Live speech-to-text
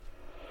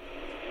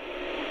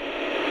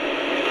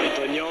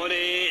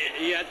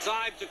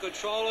time to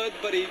control it,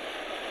 but he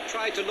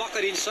tried to knock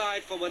it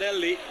inside for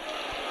Manelli.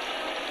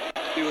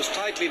 He was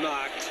tightly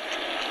marked.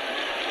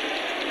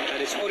 And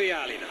it's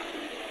Oriali now.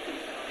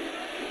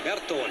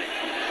 Bertone.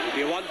 Will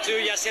be a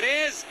 1-2. Yes, it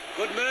is.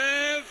 Good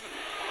move.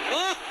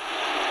 Oh!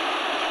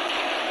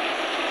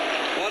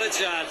 What a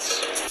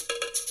chance.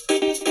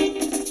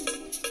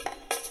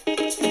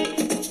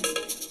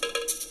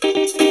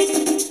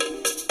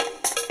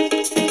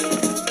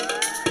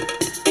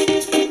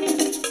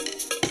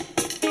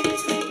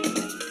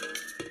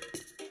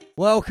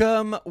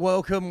 Welcome.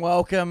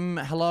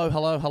 Hello.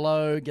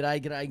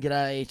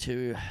 G'day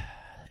to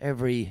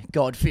every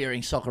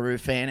God-fearing Socceroo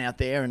fan out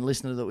there and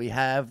listener that we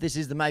have. This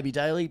is the Maybe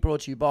Daily,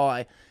 brought to you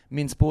by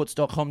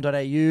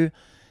minsports.com.au,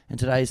 and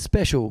today's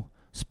special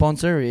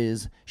sponsor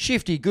is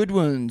Shifty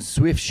Goodwin's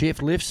Swift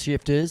Shift Lift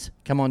Shifters.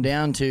 Come on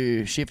down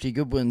to Shifty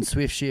Goodwin's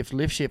Swift Shift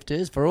Lift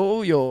Shifters for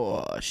all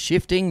your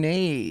shifting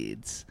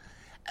needs.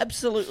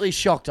 Absolutely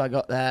shocked I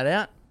got that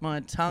out. My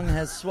tongue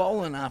has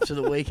swollen after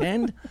the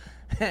weekend,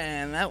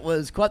 and that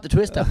was quite the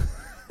twister.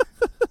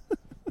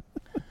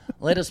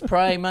 Let us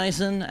pray,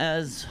 Mason,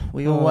 as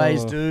we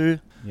always do,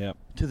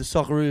 to the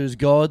Socceroos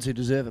gods who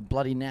deserve a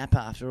bloody nap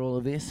after all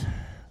of this.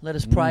 Let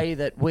us pray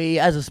that we,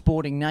 as a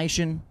sporting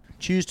nation,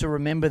 choose to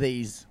remember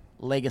these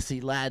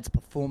legacy lads'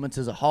 performance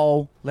as a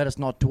whole. Let us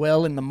not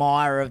dwell in the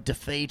mire of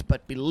defeat,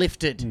 but be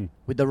lifted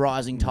with the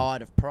rising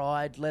tide of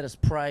pride. Let us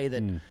pray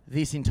that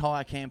this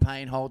entire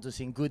campaign holds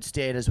us in good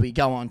stead as we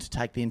go on to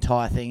take the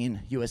entire thing in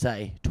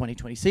USA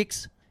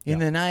 2026. In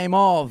the name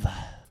of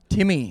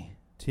Timmy,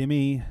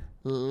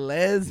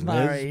 Les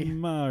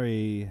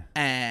Murray,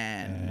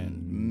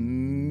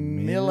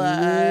 and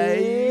Miller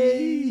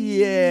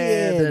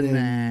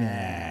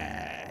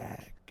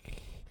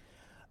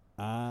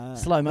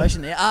slow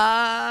motion there.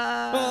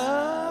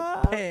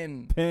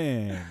 Pen.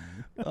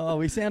 Oh,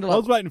 we sounded like... I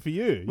was waiting for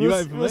you. You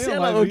waiting for me? We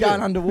sounded like we were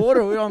going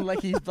underwater. We were on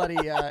Lecky's bloody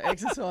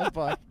exercise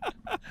bike.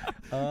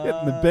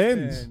 Getting the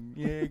bends. Pen.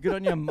 Yeah, good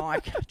on you,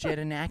 Mike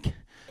Jedinak.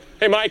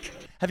 Hey, Mike.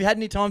 Have you had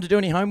any time to do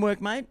any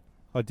homework, mate?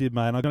 I did,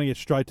 mate. I'm going to get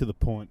straight to the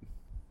point.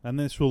 And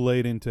this will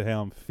lead into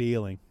how I'm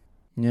feeling.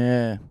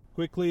 Yeah.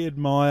 Quickly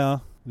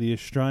admire the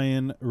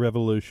Australian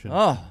Revolution.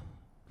 Oh,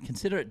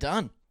 consider it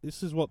done.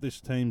 This is what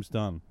this team's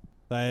done.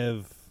 They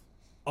have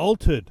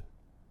altered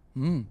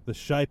the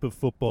shape of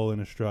football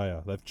in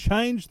Australia. They've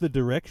changed the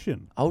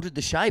direction. Altered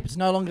the shape. It's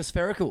no longer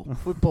spherical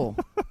football.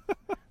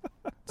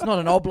 It's not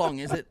an oblong,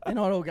 is it? They're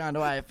not all going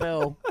to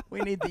AFL.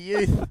 We need the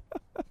youth.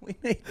 We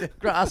need the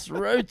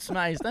grassroots,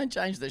 mate. Don't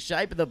change the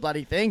shape of the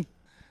bloody thing.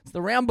 It's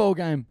the round ball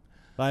game.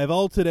 They have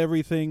altered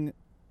everything.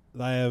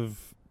 They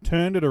have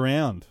turned it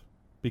around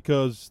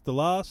because the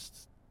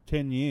last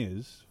 10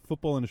 years,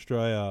 football in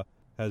Australia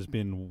has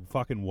been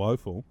fucking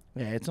woeful.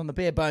 Yeah, it's on the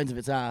bare bones of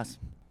its ass.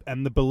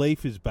 And the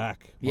belief is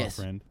back, my Yes.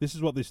 friend. This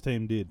is what this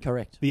team did.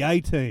 Correct. The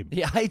A-team.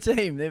 The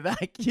A-team, they're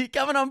back. You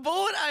coming on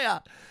board, are you?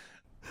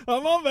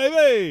 I'm on,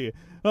 baby.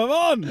 I'm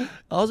on.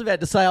 I was about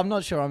to say I'm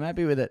not sure I'm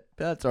happy with it,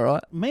 but that's all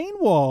right.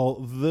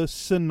 Meanwhile, the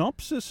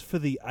synopsis for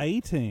the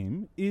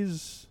A-team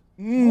is...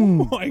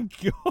 Oh, my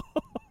God.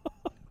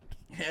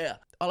 Yeah.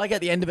 I like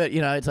at the end of it,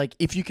 it's like,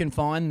 if you can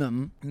find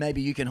them,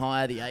 maybe you can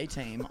hire the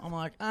A-team. I'm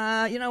like,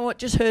 you know what?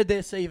 Just heard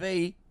their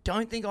CV.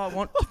 Don't think I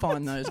want to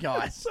find those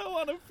guys. So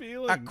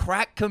unappealing. A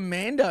crack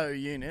commando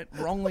unit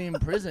wrongly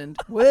imprisoned.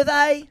 Were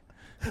they?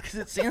 Because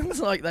it sounds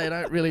like they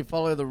don't really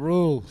follow the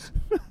rules.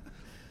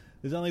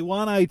 There's only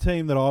one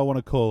A-team that I want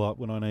to call up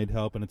when I need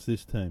help, and it's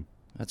this team.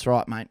 That's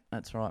right, mate.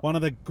 That's right. One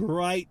of the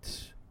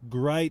great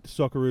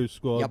Socceroos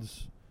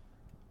squads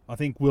I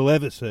think we'll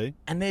ever see.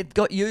 And they've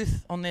got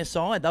youth on their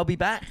side. They'll be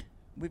back.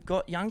 We've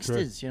got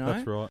youngsters, True.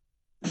 That's right.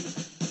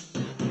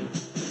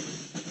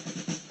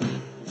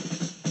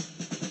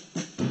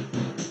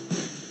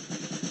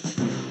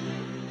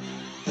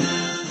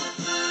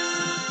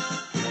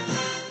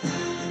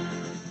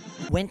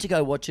 Went to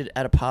go watch it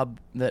at a pub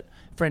that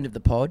a friend of the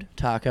pod,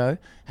 Taco,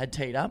 had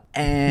teed up.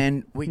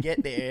 And we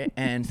get there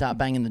and start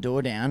banging the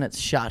door down. It's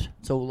shut.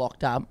 It's all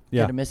locked up.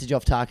 Yeah. Get a message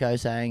off Taco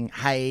saying,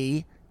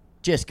 hey,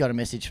 just got a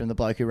message from the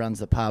bloke who runs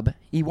the pub.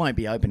 He won't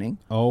be opening.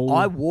 Oh.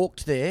 I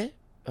walked there.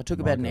 I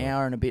took about an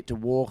hour and a bit to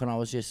walk, and I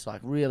was just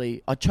like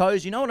I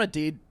chose, you know what I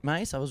did,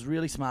 Mace? I was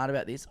really smart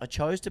about this. I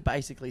chose to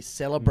basically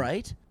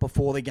celebrate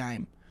before the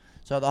game.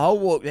 So the whole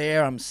walk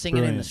there, I'm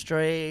singing in the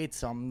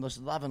streets, I'm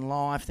just loving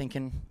life,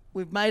 thinking,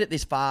 we've made it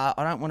this far.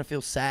 I don't want to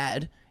feel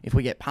sad if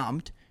we get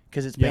pumped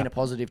because it's been a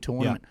positive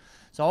tournament.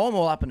 So I'm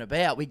all up and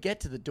about. We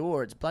get to the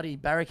door. It's bloody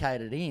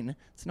barricaded in.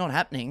 It's not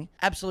happening.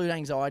 Absolute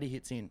anxiety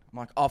hits in. I'm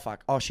like, oh,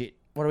 fuck. Oh, shit.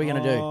 What are we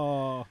going to do?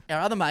 Our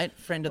other mate,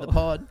 friend of the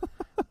pod,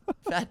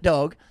 Fat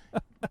Dog,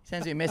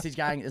 sends me a message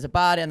going, there's a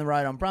bar down the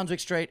road on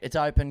Brunswick Street. It's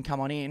open. Come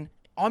on in.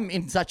 I'm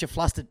in such a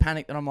flustered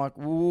panic that I'm like,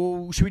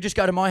 whoa, should we just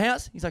go to my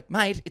house? He's like,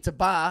 mate, it's a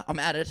bar. I'm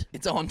at it.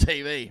 It's on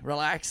TV.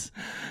 Relax.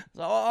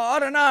 So I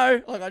don't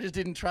know. Like, I just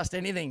didn't trust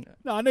anything.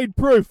 No, I need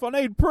proof. We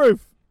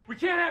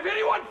can't have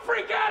anyone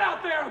freak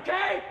out there,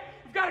 okay?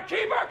 We've got to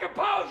keep our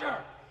composure.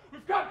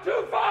 We've come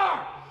too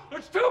far.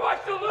 There's too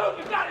much to lose.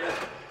 We've got to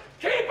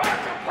keep our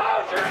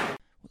composure.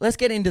 let's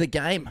get into the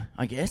game,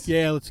 I guess.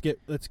 Yeah, let's get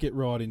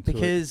right into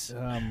because it.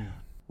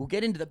 we'll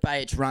get into the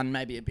Bajic run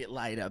maybe a bit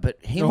later, but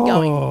him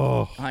going...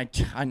 I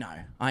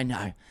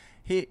know.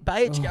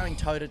 Bajic going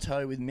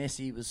toe-to-toe with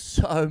Messi was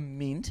so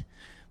mint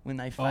when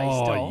they faced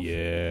off. Oh,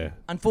 yeah.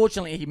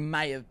 Unfortunately, he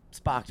may have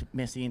sparked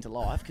Messi into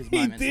life because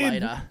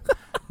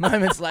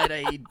moments later,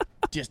 he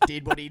just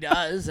did what he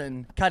does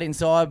and cut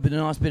inside with a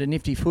nice bit of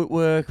nifty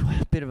footwork,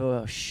 a bit of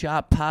a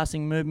sharp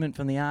passing movement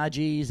from the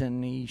RGs,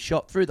 and he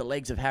shot through the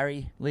legs of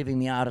Harry, leaving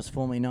the artist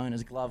formerly known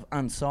as Glove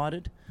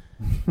unsighted.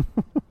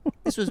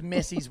 This was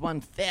Messi's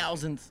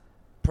 1,000th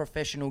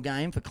professional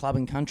game for club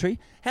and country.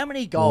 How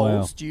many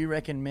goals do you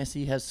reckon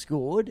Messi has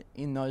scored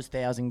in those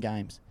 1,000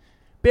 games?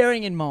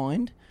 Bearing in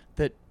mind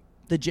that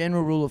the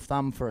general rule of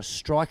thumb for a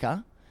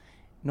striker,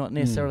 not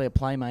necessarily a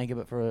playmaker,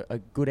 but for a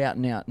good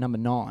out-and-out number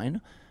 9,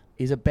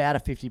 is about a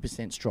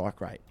 50%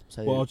 strike rate.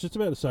 So well, I was just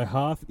about to say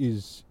half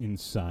is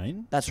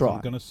insane. That's so right.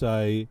 I'm going to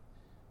say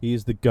he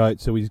is the GOAT,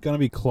 so he's going to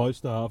be close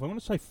to half. I'm going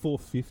to say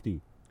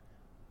 450.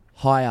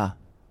 Higher.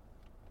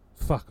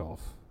 Fuck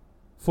off.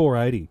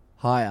 480.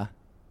 Higher.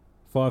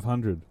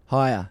 500.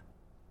 Higher.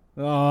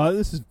 Oh,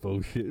 this is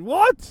bullshit.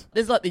 What?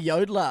 There's like the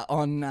yodeler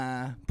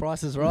on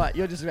Price is Right.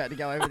 You're just about to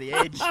go over the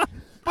edge.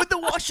 Put the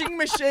washing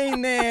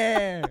machine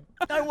there.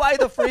 No way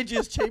the fridge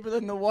is cheaper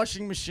than the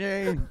washing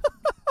machine.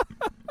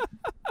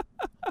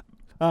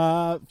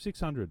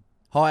 600.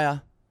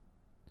 Higher.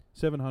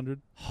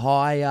 700.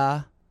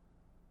 Higher.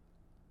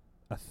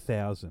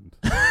 1,000.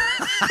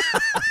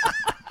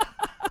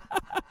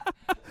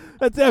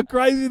 That's how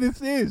crazy this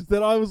is,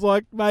 that I was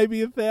like,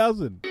 maybe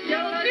 1,000.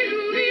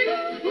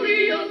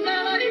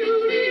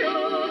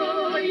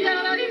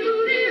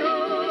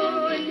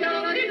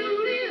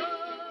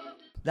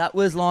 That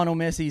was Lionel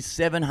Messi's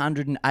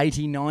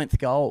 789th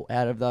goal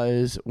out of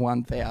those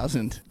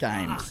 1,000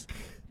 games.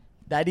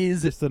 That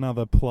is just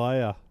another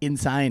player.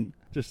 Insane.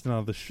 Just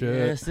another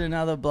shirt. Just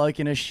another bloke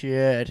in a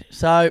shirt.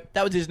 So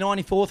that was his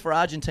 94th for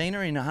Argentina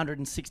in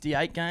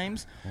 168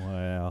 games.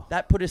 Wow.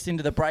 That put us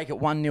into the break at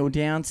 1-0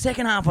 down.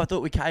 Second half, I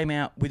thought we came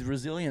out with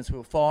resilience. We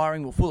were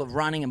firing. We were full of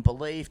running and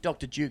belief.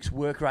 Dr. Duke's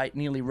work rate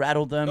nearly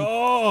rattled them.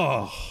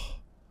 Oh,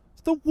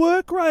 it's the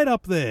work rate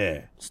up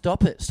there.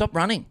 Stop it. Stop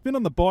running. Been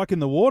on the bike in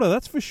the water,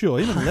 that's for sure.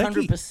 Even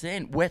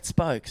 100% wet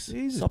spokes.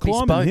 Jesus, Soppy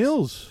climbing spokes.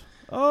 hills.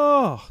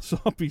 Oh,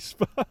 soppy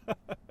spokes.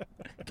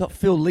 Got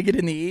Phil Liggett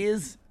in the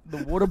ears. The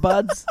water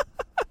buds.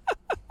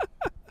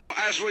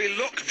 As we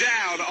look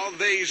down on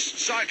these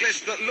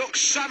cyclists that look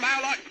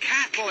somehow like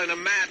cattle in a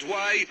mad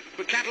way,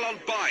 but cattle on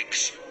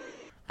bikes.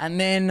 And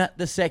then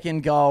the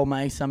second goal,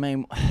 Mace. I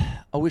mean,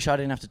 I wish I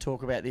didn't have to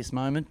talk about this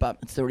moment, but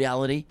it's the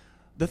reality.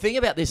 The thing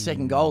about this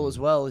second goal as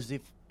well is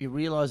if you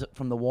realise it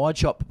from the wide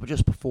shot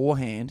just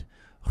beforehand,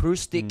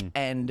 Hrustic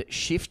and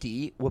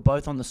Shifty were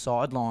both on the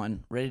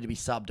sideline ready to be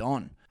subbed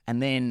on.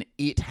 And then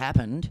it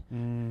happened.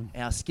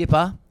 Our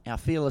skipper, our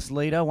fearless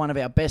leader, one of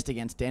our best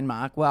against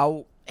Denmark,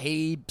 well,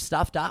 he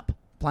stuffed up,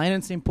 plain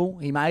and simple.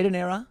 He made an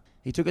error.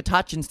 He took a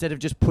touch instead of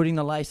just putting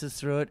the laces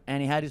through it,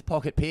 and he had his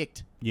pocket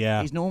picked.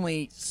 Yeah. He's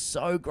normally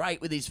so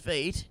great with his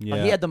feet. Yeah.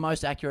 Like, he had the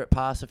most accurate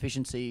pass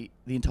efficiency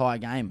the entire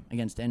game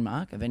against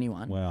Denmark of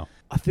anyone. Wow.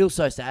 I feel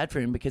so sad for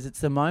him because it's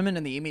the moment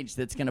and the image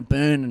that's going to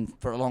burn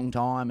for a long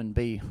time and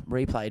be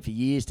replayed for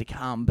years to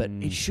come, but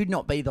it should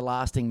not be the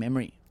lasting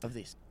memory of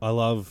this. I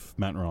love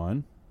Matt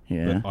Ryan.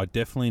 Yeah. But I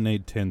definitely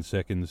need 10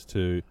 seconds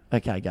to...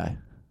 Okay, go.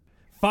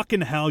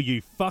 Fucking hell,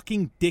 you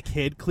fucking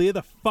dickhead. Clear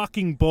the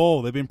fucking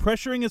ball. They've been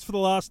pressuring us for the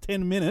last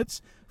 10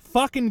 minutes.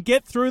 Fucking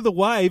get through the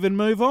wave and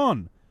move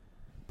on.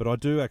 But I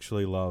do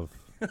actually love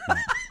Matt.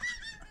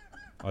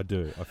 I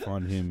do. I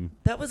find him...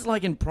 That was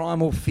like in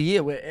Primal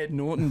Fear where Ed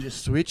Norton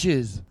just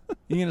switches.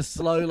 You're going to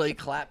slowly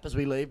clap as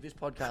we leave this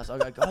podcast. I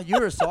go, God, you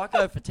were a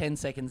psycho for 10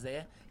 seconds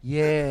there.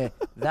 Yeah,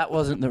 that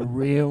wasn't the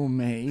real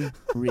me,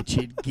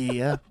 Richard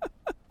Gere.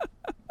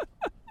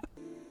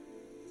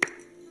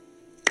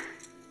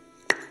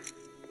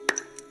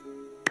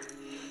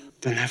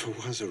 There never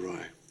was a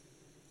Roy.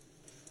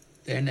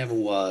 There never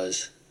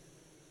was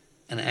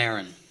an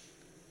Aaron,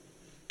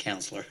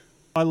 counsellor.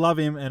 I love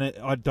him, and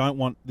I don't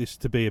want this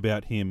to be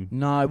about him.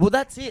 No, well,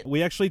 that's it.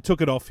 We actually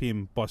took it off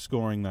him by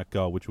scoring that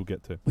goal, which we'll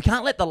get to. We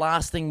can't let the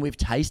last thing we've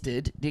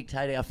tasted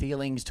dictate our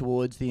feelings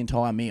towards the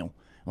entire meal.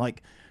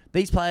 Like,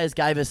 these players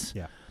gave us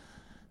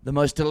the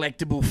most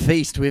delectable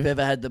feast we've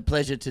ever had the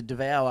pleasure to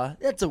devour.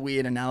 That's a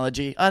weird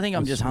analogy. I think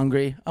I'm just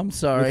hungry. I'm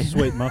sorry. With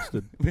sweet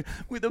mustard.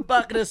 With a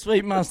bucket of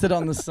sweet mustard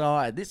on the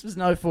side. This was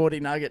no 40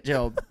 nugget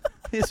job.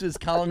 This was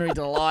culinary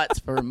delights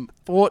for a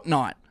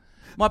fortnight.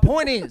 My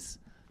point is,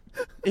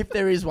 if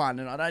there is one,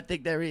 and I don't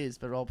think there is,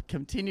 but I'll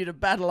continue to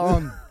battle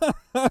on.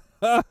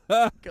 God,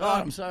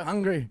 I'm so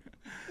hungry.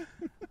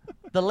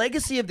 The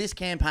legacy of this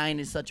campaign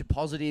is such a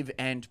positive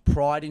and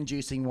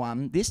pride-inducing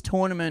one. This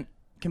tournament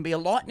can be a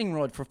lightning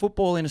rod for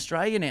football in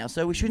Australia now,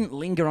 so we shouldn't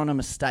linger on a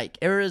mistake.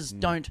 Errors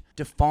don't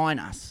define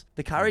us.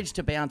 The courage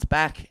to bounce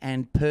back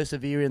and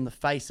persevere in the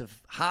face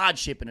of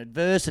hardship and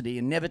adversity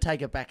and never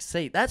take a back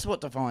seat, that's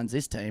what defines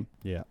this team.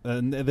 Yeah,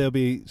 and there'll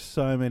be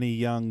so many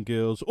young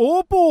girls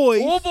or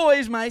boys. All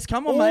boys, mates.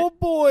 Come on, mate. All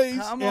boys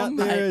Come out on,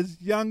 there mate.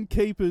 as young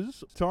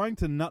keepers trying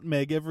to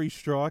nutmeg every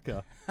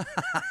striker.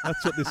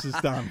 That's what this has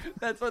done.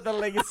 That's what the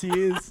legacy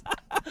is.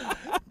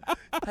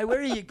 Hey, where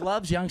are your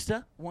gloves,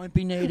 youngster? Won't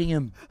be needing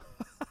them.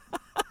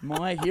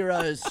 My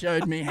heroes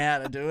showed me how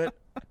to do it.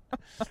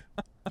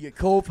 You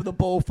call for the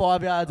ball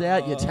 5 yards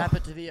out, you tap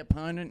it to the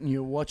opponent, and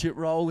you watch it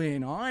roll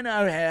in. I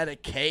know how to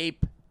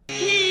keep.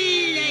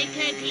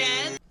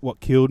 What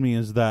killed me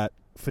is that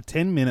for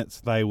 10 minutes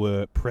they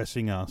were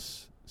pressing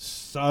us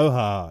so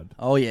hard.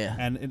 Oh, yeah.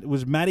 And it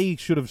was Matty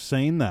should have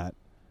seen that.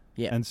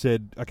 Yeah. And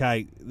said,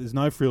 okay, there's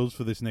no frills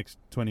for this next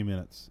 20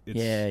 minutes.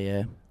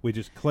 Yeah. We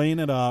just clean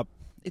it up.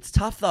 It's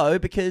tough, though,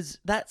 because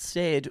that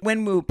said,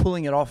 when we were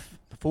pulling it off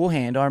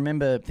beforehand, I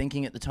remember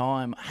thinking at the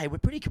time, hey, we're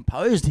pretty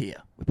composed here.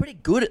 We're pretty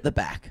good at the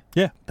back.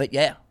 Yeah. But,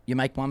 yeah, you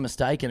make one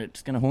mistake and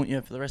it's going to haunt you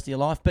for the rest of your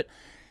life. But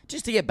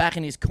just to get back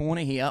in his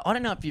corner here, I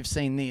don't know if you've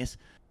seen this.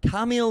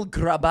 Kamil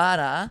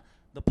Grabara,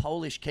 the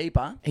Polish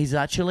keeper, he's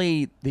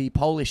actually the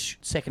Polish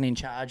second in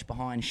charge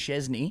behind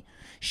Szczesny.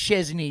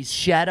 Szczesny's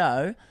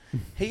shadow.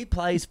 He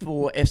plays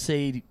for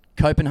FC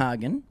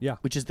Copenhagen,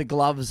 which is the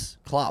Gloves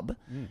club,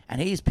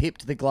 and he's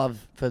pipped the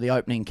glove for the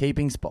opening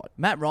keeping spot.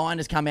 Matt Ryan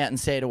has come out and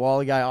said a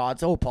while ago,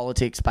 it's all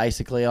politics,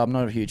 basically. I'm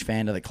not a huge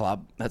fan of the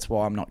club. That's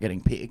why I'm not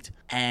getting picked.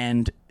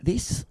 And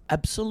this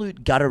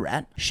absolute gutter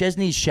rat,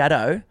 Szczesny's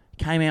shadow,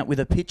 came out with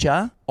a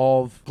picture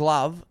of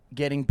Glove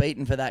getting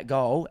beaten for that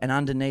goal, and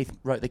underneath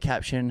wrote the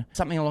caption,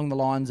 something along the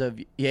lines of,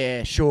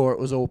 yeah, sure, it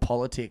was all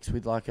politics,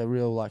 with like a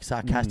real like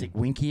sarcastic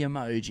winky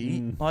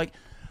emoji. Like,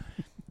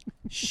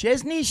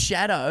 Szczesny's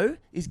shadow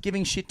is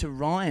giving shit to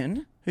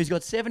Ryan, who's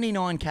got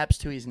 79 caps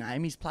to his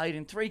name. He's played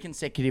in 3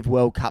 consecutive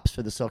World Cups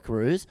for the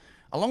Socceroos.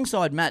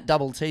 Alongside Matt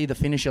Double T, the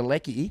finisher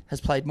Lecky,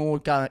 has played more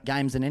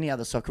games than any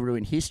other Socceroo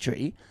in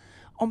history.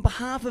 On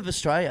behalf of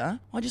Australia,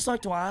 I'd just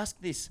like to ask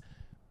this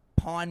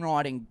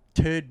pine-riding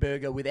turd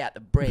burger without the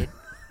bread,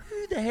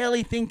 who the hell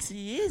he thinks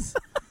he is?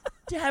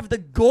 To have the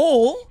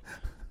gall,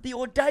 the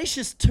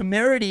audacious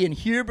temerity and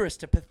hubris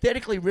to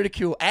pathetically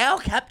ridicule our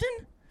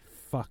captain?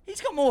 Fuck.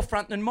 He's got more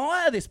front than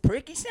Meyer, this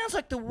prick. He sounds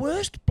like the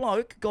worst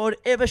bloke God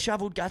ever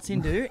shoveled guts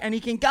into, and he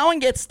can go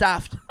and get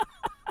stuffed.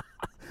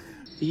 Are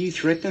you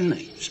threatening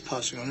me? Just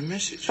passing on a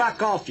message.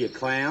 Fuck off, you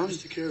clown.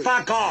 Mr. Curry.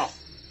 Fuck off.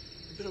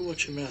 You better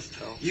watch your mouth,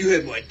 pal. You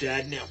heard my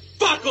dad, now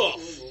fuck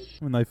off.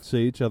 When they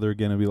see each other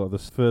again, it'll be like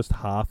the first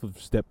half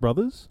of Step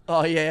Brothers.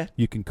 Oh, yeah.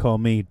 You can call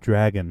me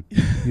Dragon.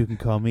 You can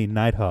call me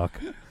Nighthawk.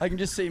 I can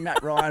just see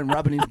Matt Ryan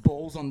rubbing his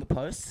balls on the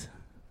posts.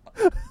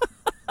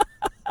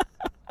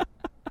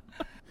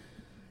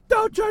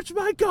 Don't touch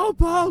my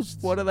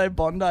goalposts! What do they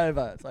bond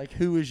over? It's like,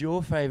 who is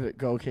your favourite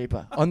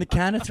goalkeeper? On the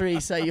count of 3,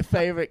 say your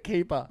favourite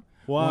keeper.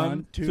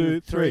 1, 2,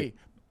 3.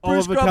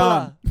 Bruce Oliver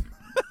Kahn. Grobbelaar.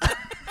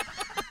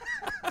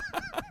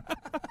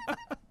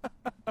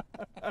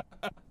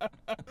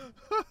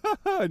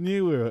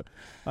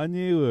 I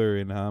knew we were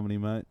in harmony,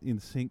 mate. In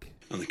sync.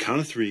 On the count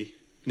of 3,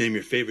 name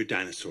your favorite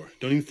dinosaur.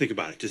 Don't even think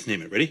about it. Just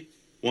name it. Ready?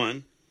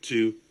 1,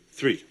 2,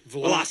 3.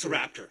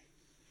 Velociraptor.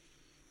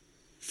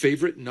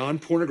 Favorite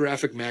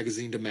non-pornographic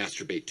magazine to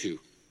masturbate to?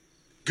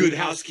 Good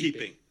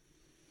housekeeping.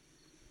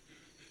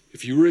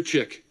 If you were a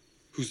chick,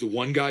 who's the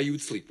one guy you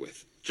would sleep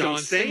with? John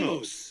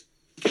Stamos.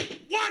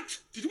 What?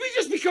 Did we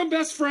just become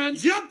best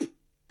friends? Yup.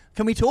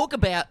 Can we talk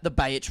about the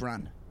Bayich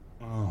run?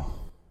 Oh.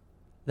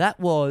 That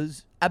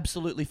was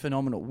absolutely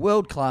phenomenal.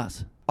 World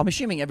class. I'm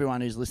assuming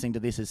everyone who's listening to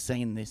this has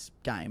seen this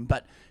game,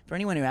 but for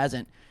anyone who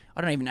hasn't, I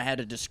don't even know how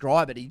to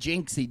describe it. He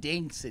jinks, he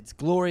dinks. It's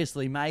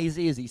gloriously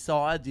mazy as he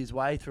sides his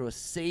way through a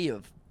sea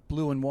of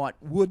blue and white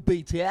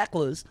would-be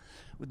tacklers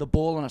with the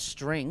ball on a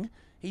string.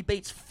 He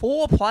beats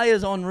 4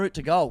 players en route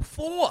to goal.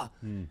 4!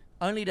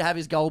 Only to have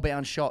his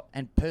goal-bound shot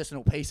and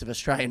personal piece of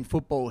Australian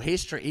football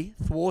history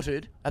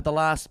thwarted at the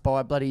last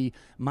by bloody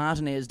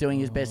Martinez doing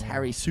his best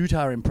Harry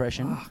Souttar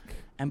impression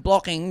and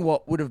blocking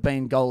what would have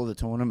been goal of the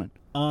tournament.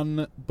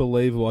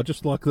 Unbelievable. I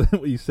just like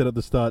what you said at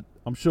the start.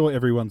 I'm sure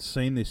everyone's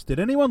seen this. Did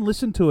anyone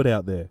listen to it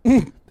out there?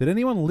 Did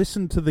anyone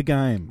listen to the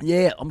game?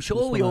 Yeah, I'm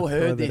sure we all wanna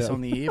throw heard that this out.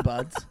 on the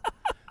earbuds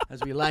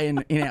as we lay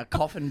in our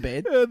coffin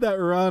bed. Heard that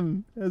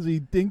run as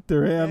he dinked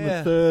around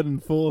the 3rd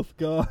and 4th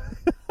guy.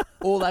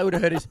 All they would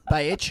have heard is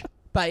Bayich,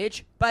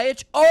 Bayich,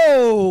 Bayich.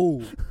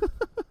 Oh!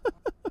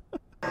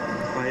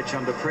 Bayich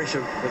under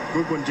pressure, but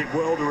Goodwin did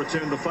well to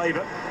return the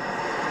favour.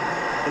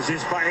 As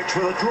this Bayich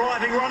with a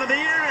driving run of the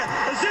area.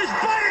 As this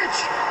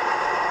Bayich!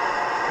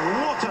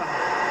 What a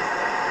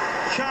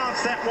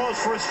chance that was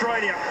for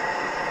Australia.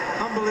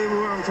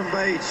 Unbelievable run from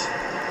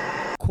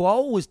Bayich.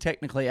 Quoll was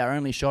technically our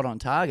only shot on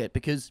target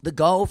because the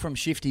goal from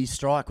Shifty's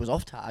strike was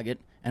off target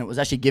and it was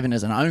actually given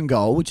as an own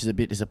goal, which is a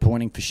bit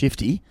disappointing for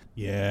Shifty.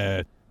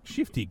 Yeah,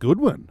 Shifty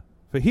Goodwin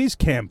for his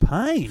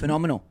campaign.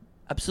 Phenomenal.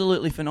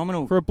 Absolutely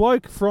phenomenal. For a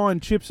bloke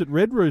frying chips at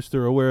Red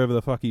Rooster or wherever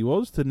the fuck he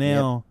was to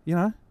now,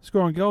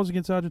 scoring goals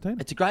against Argentina.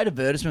 It's a great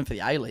advertisement for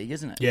the A-League,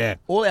 isn't it? Yeah.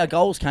 All our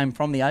goals came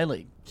from the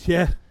A-League.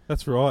 Yeah,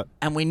 that's right.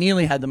 And we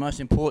nearly had the most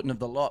important of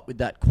the lot with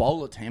that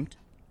Quoll attempt.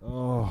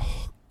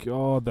 Oh,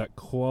 God, that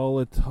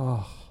quality.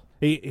 Oh.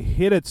 He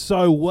hit it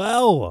so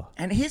well.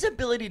 And his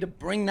ability to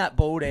bring that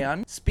ball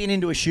down, spin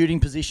into a shooting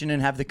position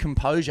and have the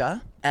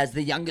composure as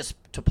the youngest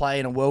to play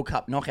in a World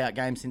Cup knockout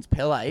game since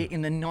Pele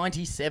in the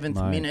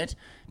 97th minute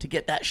to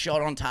get that shot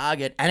on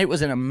target. And it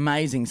was an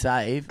amazing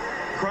save.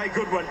 Craig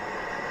Goodwin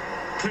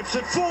clips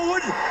it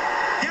forward.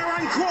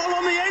 Garang Quoll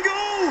on the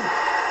angle.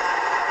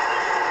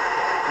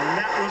 And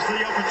that was the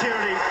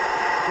opportunity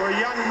for a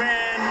young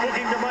man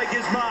looking to make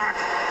his mark.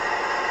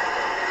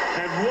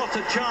 And what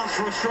a chance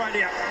for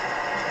Australia.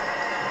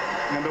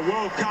 And the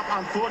World Cup,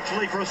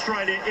 unfortunately for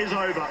Australia, is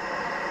over.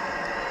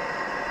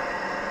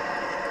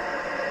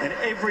 And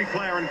every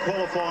player in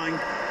qualifying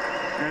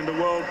and the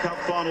World Cup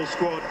final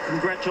squad,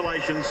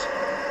 congratulations.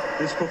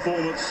 This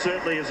performance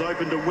certainly has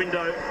opened a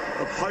window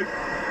of hope,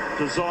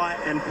 desire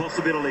and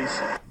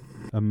possibilities.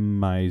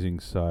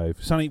 Amazing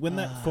save. Sonny, when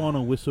that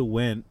final whistle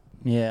went,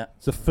 yeah,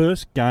 it's the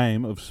first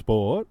game of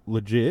sport,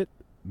 legit,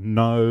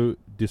 no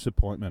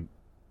disappointment.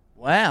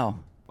 Wow.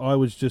 I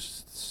was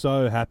just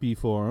so happy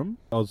for him.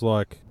 I was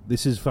like,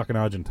 this is fucking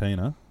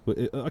Argentina.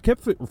 I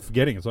kept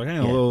forgetting. It's like,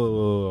 hang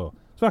on,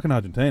 it's fucking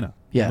Argentina.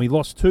 Yeah. And we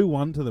lost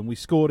 2-1 to them. We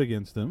scored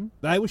against them.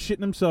 They were shitting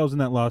themselves in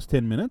that last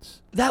 10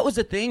 minutes. That was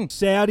the thing.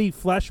 Saudi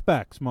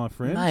flashbacks, my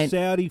friend. Mate,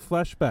 Saudi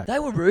flashbacks. They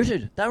were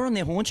rooted. They were on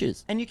their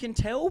haunches. And you can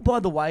tell by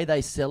the way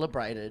they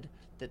celebrated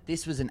that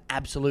this was an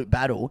absolute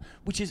battle,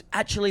 which is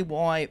actually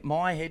why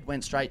my head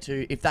went straight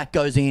to, if that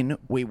goes in,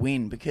 we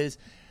win. Because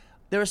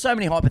there are so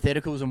many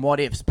hypotheticals and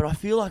what-ifs, but I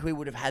feel like we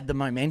would have had the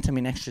momentum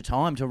in extra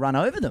time to run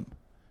over them.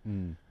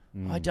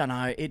 I don't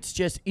know. It's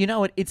just, you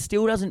know, it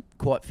still doesn't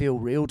quite feel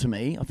real to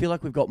me. I feel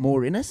like we've got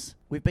more in us.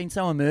 We've been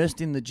so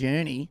immersed in the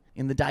journey,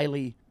 in the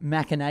daily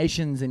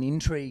machinations and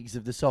intrigues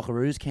of the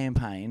Socceroos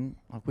campaign.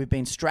 Like, we've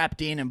been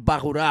strapped in and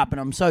buckled up, and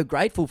I'm so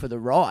grateful for the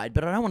ride,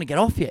 but I don't want to get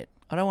off yet.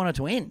 I don't want it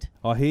to end.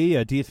 I hear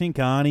you. Do you think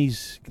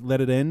Arnie's let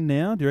it end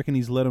now? Do you reckon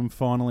he's let them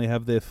finally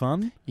have their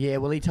fun? Yeah,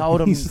 well, he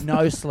told them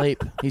no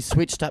sleep. He's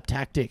switched up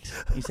tactics.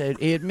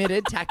 He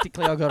admitted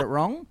tactically I got it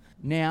wrong.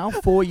 Now,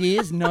 4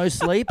 years, no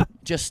sleep,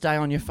 just stay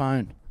on your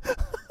phone.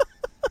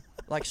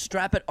 Like,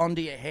 strap it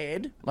onto your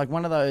head, like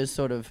one of those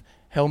sort of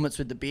helmets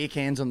with the beer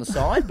cans on the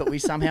side, but we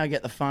somehow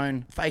get the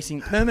phone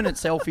facing permanent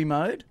selfie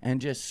mode and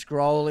just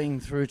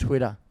scrolling through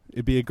Twitter.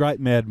 It'd be a great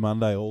Mad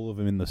Monday, all of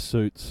them in the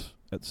suits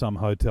at some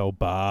hotel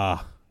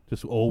bar,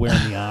 just all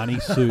wearing the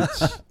Arnie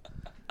suits.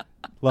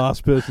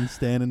 Last person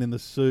standing in the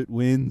suit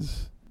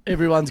wins.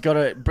 Everyone's got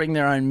to bring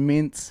their own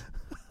mints.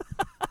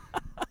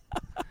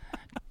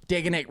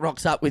 Deganek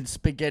rocks up with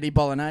spaghetti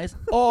bolognese.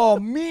 Oh,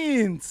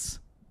 mints!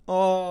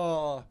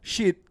 Oh,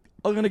 shit.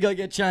 I'm going to go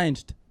get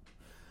changed.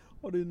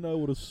 I didn't know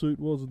what a suit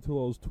was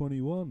until I was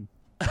 21.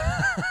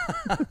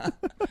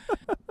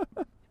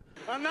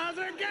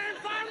 Another game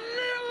for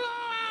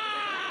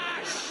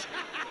Milos!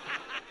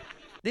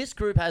 This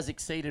group has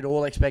exceeded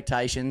all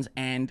expectations,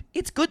 and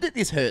it's good that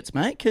this hurts,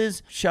 mate, because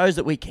it shows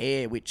that we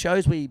care, it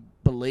shows we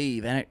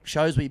believe, and it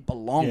shows we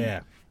belong.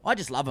 Yeah. I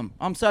just love them.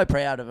 I'm so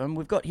proud of them.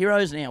 We've got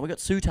heroes now. We've got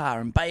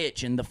Sutar and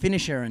Bajic and the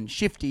finisher and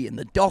Shifty and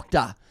the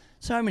doctor.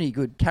 So many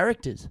good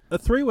characters.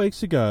 3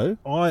 weeks ago,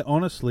 I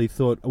honestly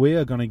thought we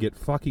are going to get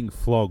fucking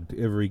flogged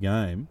every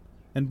game.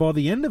 And by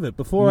the end of it,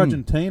 before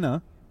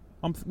Argentina,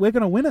 we're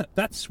going to win it.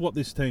 That's what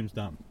this team's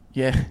done.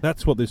 Yeah.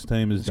 That's what this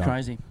team has done. It's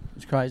crazy.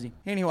 It's crazy.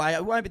 Anyway,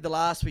 it won't be the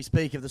last we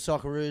speak of the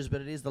Socceroos,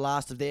 but it is the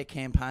last of their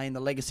campaign. The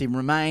legacy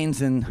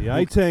remains, and the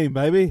A-team,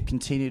 baby.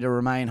 Continue to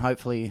remain,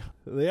 hopefully.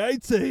 The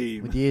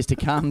A-team. With years to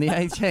come, the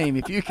A-team,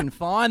 if you can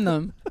find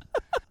them.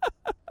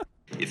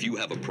 If you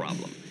have a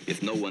problem,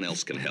 if no one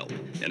else can help,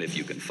 and if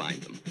you can find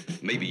them,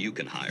 maybe you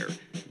can hire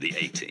the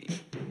A-team.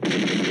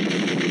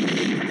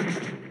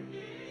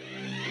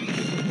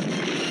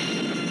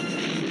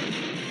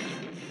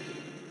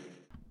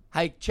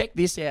 Hey, check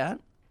this out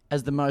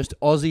as the most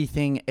Aussie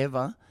thing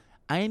ever.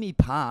 Amy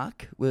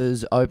Park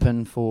was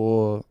open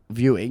for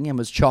viewing and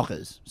was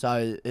chockers.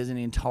 So there's an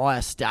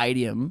entire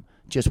stadium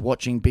just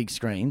watching big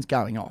screens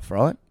going off,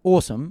 right?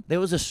 Awesome. There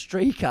was a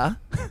streaker...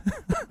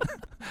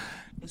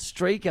 A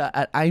streaker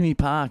at Amy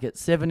Park at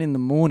 7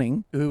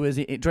 a.m. who was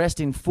dressed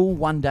in full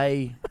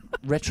one-day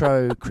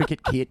retro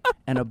cricket kit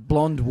and a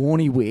blonde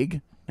Warnie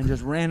wig and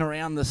just ran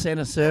around the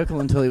centre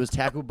circle until he was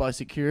tackled by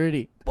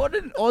security. What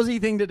an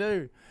Aussie thing to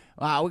do.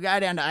 We'll go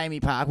down to Amy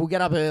Park. We'll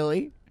get up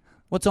early.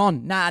 What's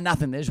on? Nah,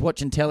 nothing. They're just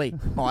watching telly.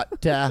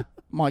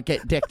 Might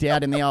get decked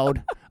out in the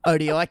old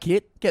ODI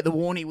kit. Get the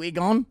Warnie wig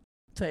on.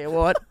 Tell you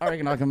what, I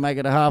reckon I can make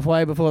it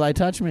halfway before they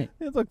touch me.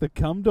 It's like the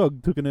cum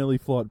dog took an early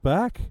flight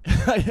back.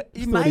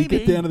 Maybe.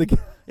 Get down to the...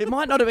 It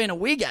might not have been a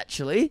wig,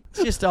 actually.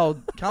 It's just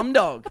old cum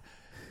dog.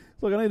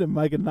 It's like I need to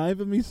make a name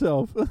for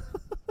myself.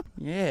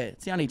 Yeah,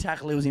 it's the only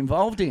tackle he was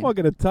involved in. I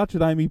get a touch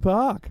at Amy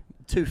Park.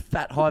 2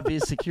 fat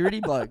high-vis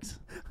security blokes.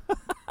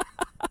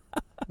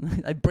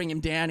 They bring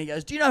him down. He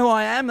goes, do you know who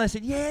I am? They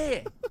said,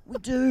 yeah, we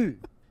do.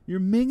 You're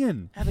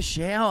minging. Have a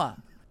shower.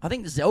 I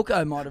think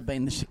Zelko might have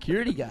been the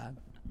security guard.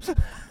 Took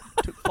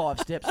 5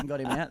 steps and got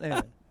him out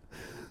there.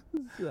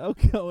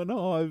 Zelko and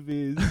high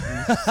vis.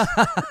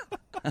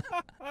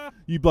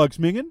 You blokes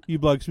minging?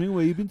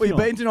 Where you been Where you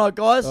tonight? been tonight,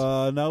 guys?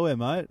 Nowhere,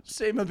 mate.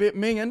 Seem a bit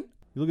minging.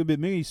 You look a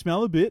bit minging. You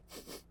smell a bit.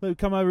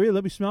 Come over here.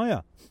 Let me smell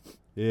you.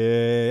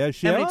 Yeah.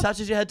 Shower? How many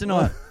touches you had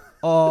tonight?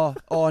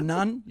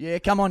 None. Yeah,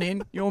 come on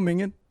in. You're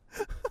minging.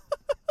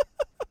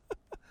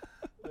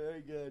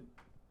 Very good.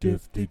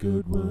 Shifty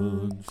good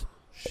ones.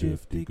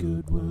 Shifty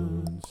good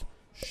ones.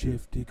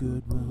 Shifty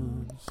good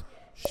ones.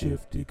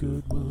 Shifty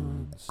good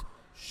ones.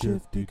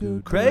 Shifty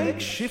good. Craig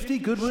Shifty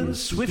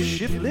Goodwin's Swift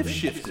Shift Lift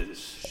Shifters.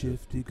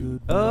 Shifty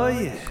good. Oh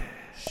yeah.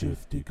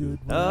 Shifty good.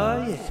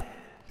 Oh yeah.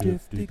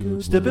 Shifty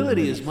good.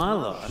 Stability is my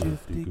life,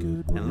 Shifty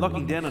good. and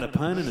locking down an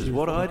opponent is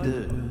what I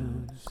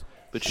do.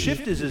 But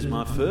shifters is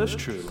my first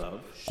true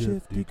love.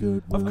 Shifty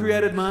good. I've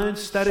created my own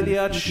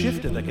state-of-the-art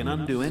shifter that can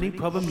undo any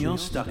problem you're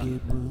stuck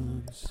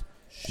in.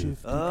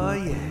 Oh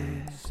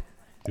yeah.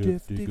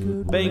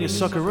 Being a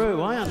Socceroo,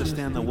 I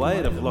understand the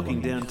weight of locking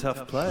down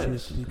tough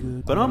players,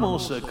 but I'm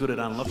also good at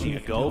unlocking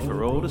a goal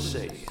for all to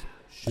see.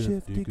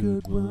 Shifty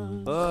good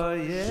ones. Oh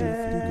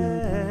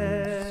yeah.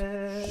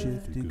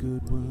 Shifty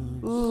good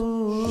ones.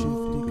 Ooh.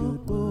 Shifty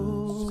good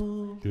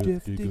ones.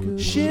 Shifty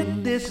good.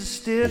 Shit, this is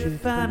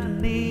stiff. I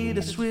need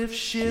a swift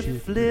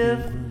shift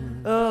lift.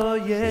 Oh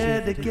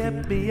yeah, to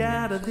get me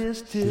out of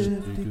this tip.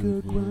 Shifty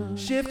good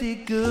ones. Shifty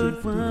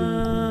good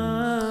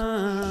one.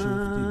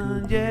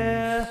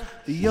 Yeah,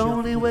 the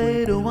only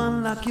way to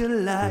unlock your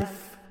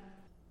life.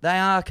 They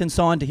are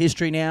consigned to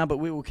history now, but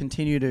we will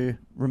continue to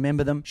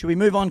remember them. Should we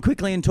move on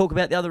quickly and talk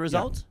about the other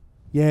results?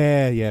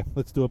 Yeah.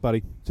 Let's do it,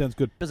 buddy. Sounds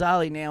good.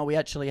 Bizarrely now, we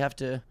actually have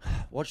to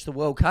watch the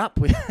World Cup.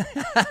 We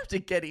have to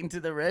get into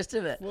the rest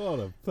of it. What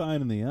a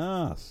pain in the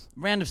ass.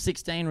 Round of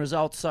 16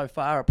 results so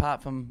far,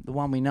 apart from the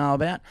one we know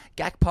about.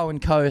 Gakpo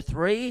and Co.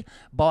 3,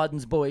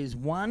 Biden's Boys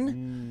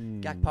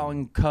 1. Gakpo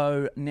and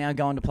Co. now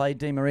going to play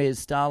Di Maria's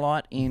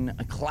Starlight in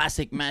a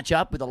classic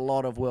matchup with a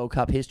lot of World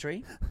Cup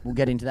history. We'll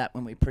get into that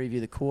when we preview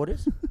the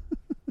quarters.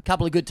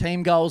 Couple of good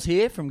team goals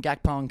here from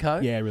Gakpo and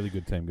Co. Yeah, really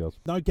good team goals.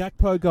 No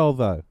Gakpo goal,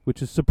 though,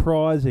 which is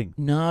surprising.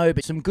 No,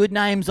 but some good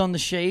names on the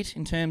sheet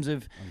in terms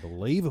of...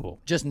 Unbelievable.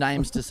 Just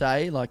names to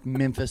say, like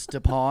Memphis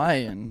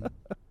Depay and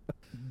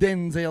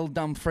Denzel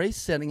Dumfries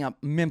setting up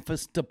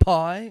Memphis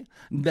Depay,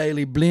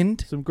 Daley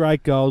Blind. Some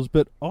great goals,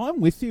 but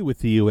I'm with you with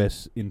the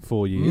US in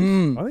 4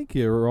 years. I think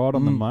you're right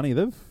on the money.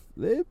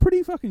 They're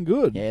pretty fucking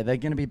good. Yeah, they're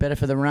going to be better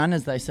for the run,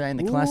 as they say in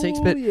the classics.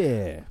 But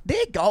yeah.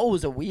 Their goal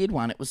was a weird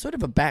one. It was sort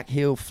of a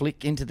backheel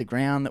flick into the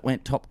ground that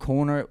went top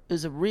corner. It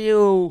was a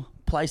real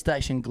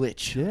PlayStation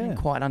glitch. I didn't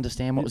quite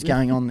understand what was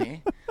going on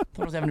there.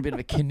 Thought I was having a bit of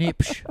a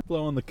knipsh.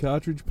 Blow on the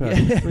cartridge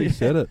pad.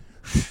 Reset it.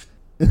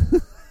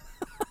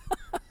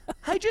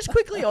 Hey, just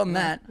quickly on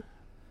that.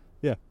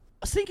 Yeah. I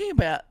was thinking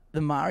about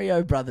the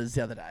Mario brothers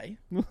the other day.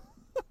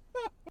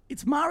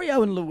 It's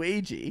Mario and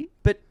Luigi,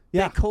 but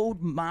they're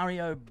called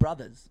Mario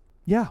brothers.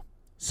 Yeah.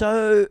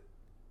 So,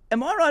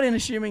 am I right in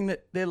assuming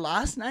that their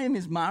last name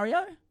is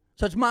Mario?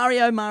 So it's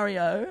Mario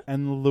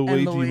and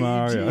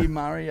Luigi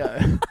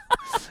Mario.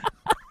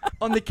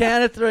 On the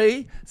count of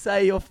 3,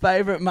 say your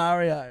favourite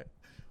Mario.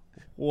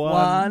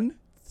 1,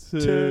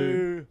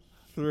 2,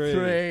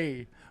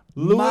 3.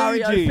 Luigi.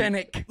 Mario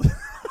Fennec.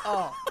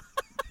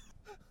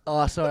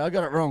 Oh, sorry, I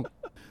got it wrong.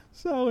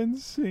 So in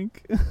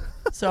sync.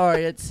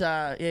 Sorry, it's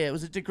it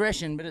was a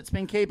digression, but it's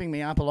been keeping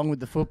me up along with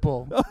the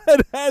football.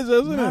 It has,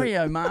 hasn't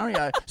it?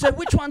 Mario. So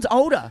which one's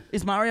older?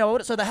 Is Mario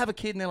older? So they have a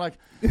kid and they're like,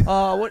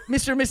 what,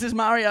 Mr. and Mrs.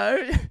 Mario.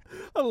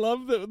 I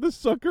love that the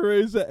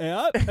Socceroos are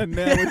out, and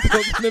now we're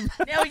talking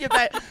about... Now we get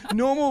back.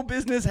 Normal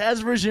business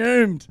has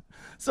resumed.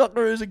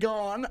 Socceroos are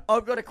gone.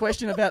 I've got a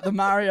question about the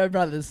Mario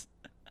brothers.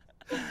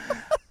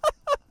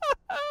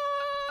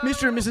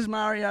 Mr. and Mrs.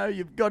 Mario,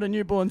 you've got a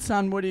newborn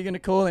son. What are you going to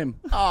call him?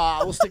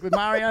 We'll stick with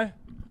Mario.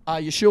 Are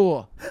you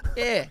sure?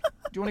 Yeah. Do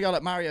you want to go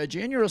like Mario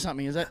Jr. or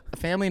something? Is that a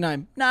family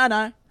name?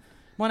 No.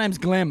 My name's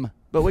Glem,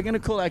 but we're going to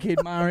call our kid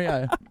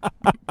Mario.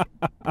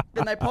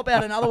 Then they pop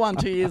out another one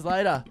 2 years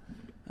later.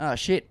 Oh,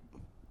 shit.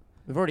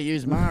 We've already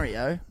used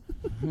Mario.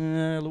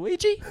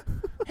 Luigi?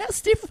 How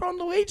stiff on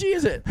Luigi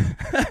is it?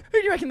 Who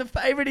do you reckon the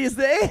favourite is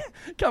there?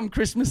 Come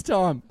Christmas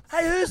time.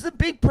 Hey, who's the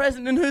big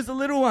present and who's the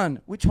little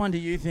one? Which one do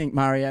you think,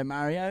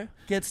 Mario?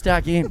 Get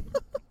stuck in.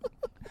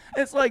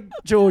 It's like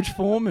George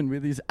Foreman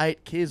with his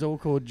 8 kids all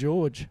called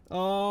George.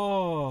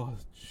 Oh,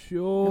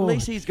 sure. At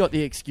least he's got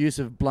the excuse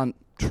of blunt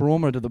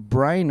trauma to the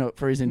brain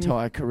for his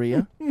entire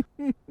career.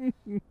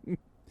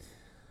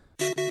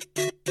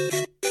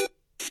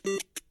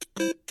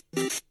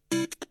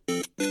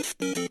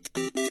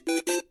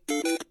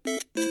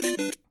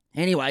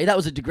 Anyway, that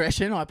was a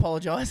digression. I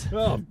apologise.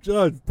 Oh,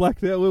 George,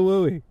 blacked out. Where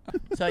were we?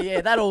 So, yeah,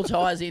 that all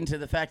ties into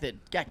the fact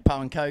that Gakpo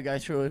and Co. go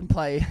through and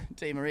play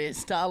Di Maria's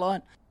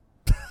Starlight.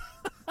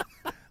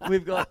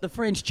 We've got the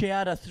French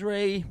Chowder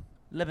 3,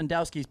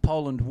 Lewandowski's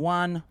Poland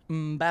 1.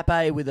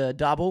 Mbappe with a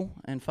double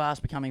and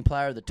fast becoming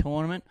player of the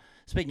tournament.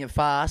 Speaking of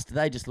fast,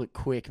 they just look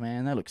quick,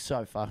 man. They look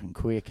so fucking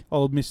quick.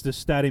 Old Mr.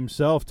 Stat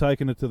himself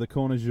taking it to the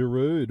corner,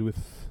 Giroud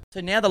with... So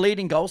now the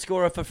leading goal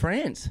scorer for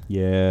France.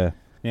 Yeah,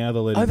 now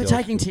the leading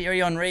overtaking goal Thierry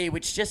Henry,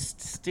 which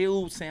just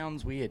still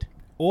sounds weird.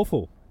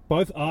 Awful.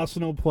 Both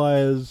Arsenal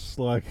players,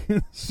 like,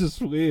 it's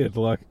just weird.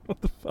 Like,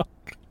 what the fuck?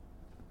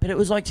 But it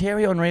was like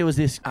Thierry Henry was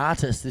this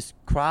artist, this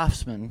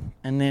craftsman,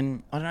 and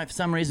then, I don't know, for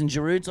some reason,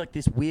 Giroud's like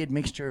this weird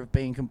mixture of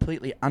being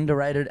completely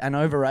underrated and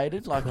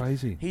overrated. Like,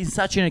 crazy. He's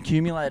such an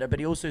accumulator, but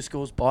he also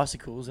scores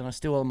bicycles, and I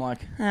still am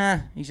like,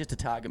 he's just a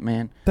target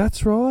man.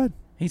 That's right.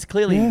 He's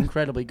clearly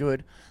incredibly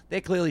good.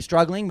 They're clearly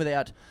struggling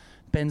without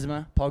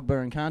Benzema,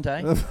 Pogba, and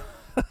Kante.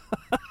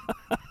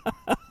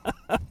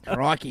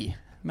 Crikey.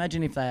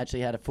 Imagine if they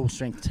actually had a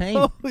full-strength team.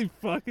 Holy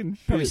fucking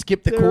shit. Probably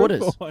skip the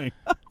quarters.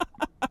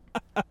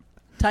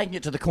 Taking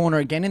it to the corner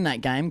again in that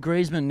game,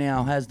 Griezmann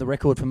now has the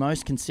record for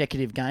most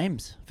consecutive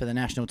games for the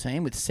national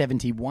team with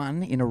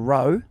 71 in a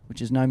row,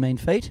 which is no mean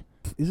feat.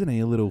 Isn't he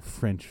a little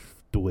French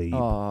dweeb?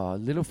 Oh,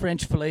 little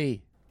French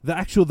flea.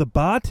 The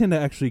bartender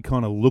actually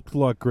kind of looked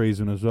like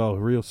Griezmann as well.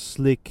 Real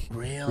slick.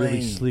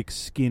 Really slick,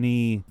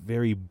 skinny,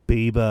 very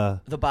Bieber.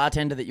 The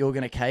bartender that you're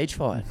going to cage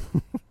fight.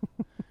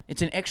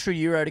 It's an extra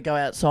 €1 to go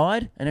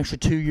outside, an extra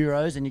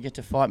 €2, and you get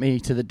to fight me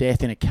to the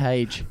death in a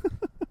cage.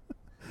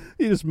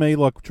 You just me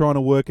like trying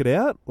to work it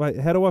out. Wait,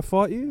 how do I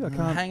fight you? I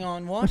can't. Hang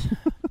on, what?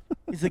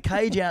 Is the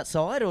cage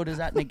outside, or does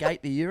that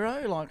negate the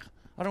 €1? Like,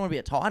 I don't want to be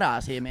a tight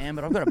ass here, man,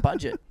 but I've got a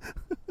budget.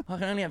 I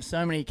can only have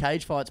so many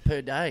cage fights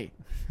per day.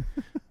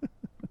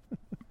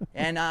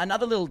 And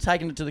another little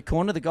taking it to the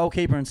corner, the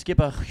goalkeeper and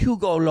skipper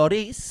Hugo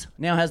Lloris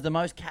now has the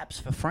most caps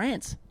for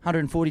France,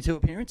 142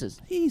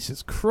 appearances.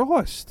 Jesus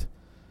Christ.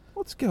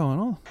 What's going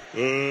on?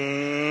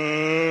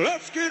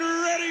 Let's get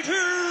ready to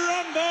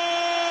rumble!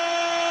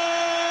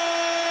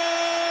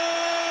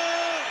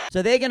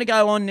 So they're going to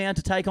go on now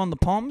to take on the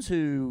Poms,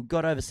 who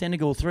got over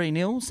Senegal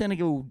 3-0.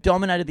 Senegal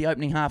dominated the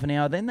opening half an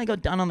hour. Then they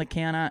got done on the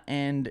counter,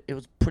 and it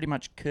was pretty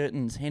much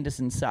curtains.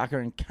 Henderson, Saka,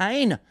 and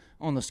Kane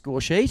on the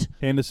score sheet.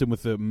 Henderson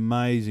with the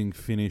amazing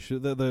finish. They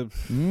look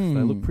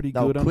pretty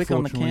good, quick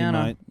on the unfortunately,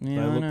 counter. mate. Yeah,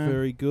 they I look know.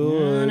 very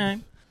good. Yeah, I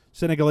know.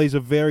 Senegalese are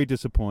very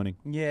disappointing.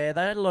 Yeah,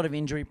 they had a lot of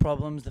injury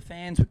problems. The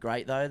fans were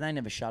great, though. They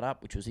never shut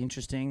up, which was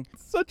interesting.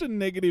 Such a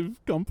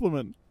negative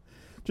compliment.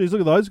 Jeez,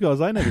 look at those guys.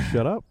 They never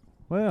shut up.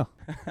 Wow.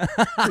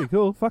 Pretty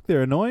cool. Fuck,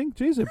 they're annoying.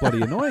 Jeez, they're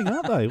bloody annoying,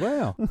 aren't they?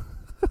 Wow.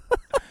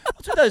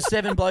 What's with those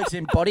 7 blokes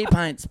in body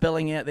paint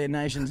spelling out their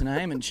nation's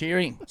name and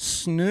cheering?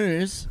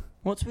 Snooze.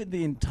 What's with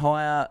the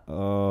entire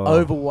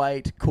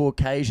overweight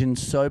Caucasian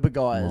sober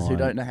guys who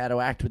don't know how to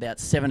act without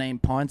 17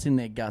 pints in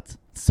their guts?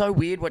 It's so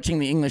weird watching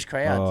the English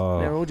crowd.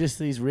 They're all just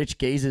these rich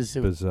geezers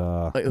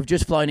who've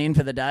just flown in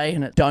for the day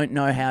and don't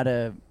know how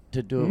to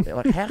do it.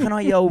 Like, how can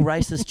I yell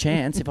racist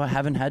chants if I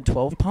haven't had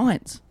 12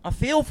 pints? I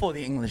feel for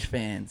the English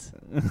fans.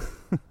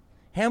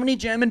 How many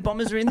German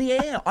bombers are in the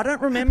air? I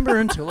don't remember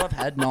until I've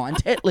had 9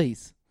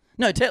 Tetleys.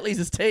 No, Tetleys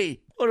is tea.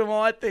 What am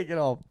I thinking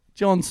of?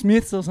 John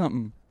Smith's or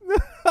something?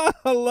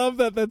 I love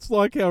that. That's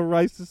like how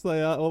racist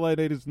they are. All they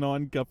need is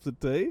 9 cups of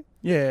tea.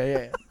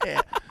 Yeah.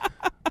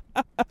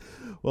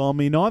 Well,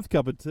 my 9th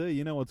cup of tea,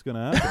 you know what's going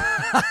to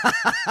happen.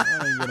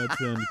 I'm going to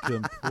turn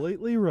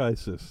completely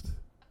racist.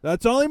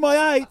 That's only my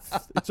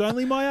 8th. It's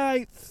only my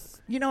 8th.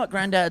 You know what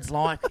Granddad's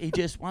like? He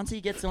just, once he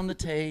gets on the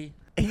tea,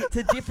 it's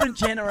a different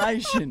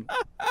generation.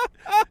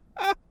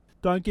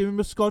 Don't give him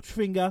a Scotch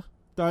finger.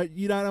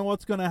 You don't know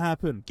what's going to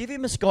happen. Give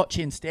him a Scotch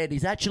instead.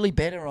 He's actually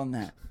better on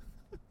that.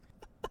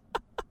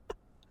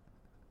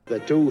 The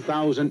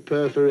 2,000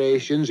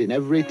 perforations in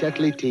every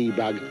Tetley tea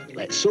bag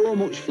let so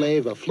much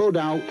flavour flood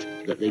out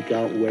that they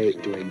can't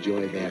wait to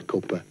enjoy their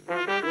cuppa.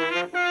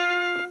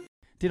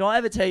 Did I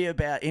ever tell you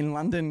about in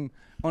London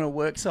on a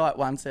work site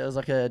once, there was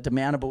like a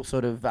demountable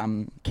sort of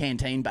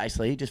canteen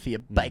basically, just for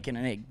your bacon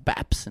and egg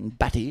baps and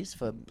batties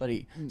for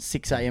bloody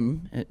 6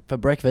 a.m. for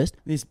breakfast.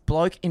 This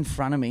bloke in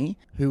front of me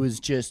who was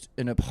just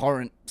an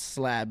abhorrent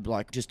slab,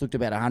 like just looked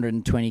about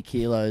 120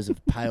 kilos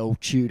of pale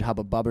chewed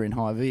hubba bubba in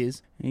high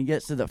vis. And he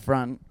gets to the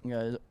front and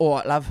goes, "All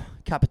right, love,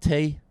 cup of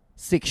tea,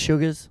 6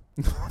 sugars."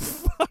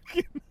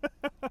 Fucking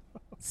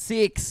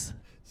 6.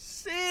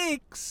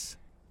 6.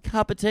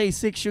 Cup of tea,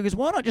 6 sugars.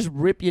 Why not just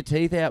rip your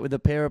teeth out with a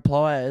pair of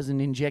pliers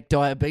and inject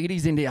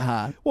diabetes into your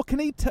heart? What can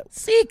he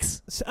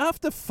 6.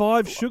 After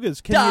 5 sugars,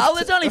 can you...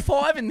 there's only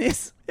 5 in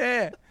this.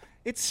 Yeah.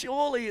 It's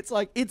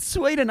like, it's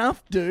sweet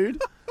enough,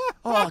 dude.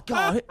 Oh,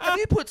 God. Have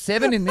you put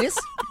 7 in this?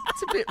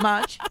 It's a bit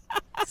much.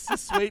 It's a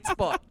sweet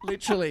spot.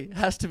 Literally. It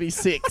has to be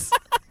 6.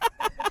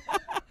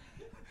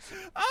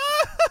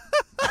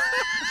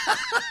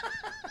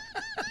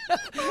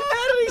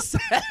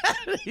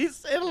 How did he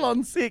settle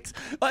on 6?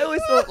 I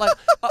always thought, like,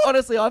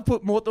 honestly, I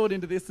put more thought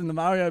into this than the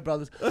Mario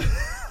brothers.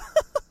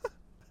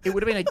 It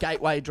would have been a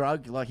gateway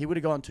drug. Like, he would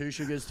have gone 2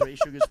 sugars, 3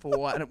 sugars,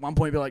 4, and at one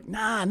point he'd be like,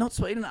 nah, not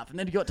sweet enough. And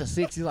then he got to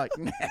 6. He's like,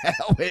 now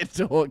we're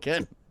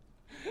talking.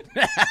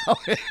 Now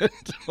we're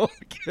talking.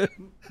 I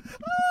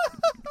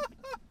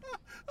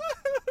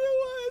don't know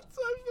why it's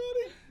so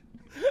funny.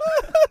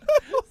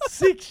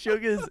 Six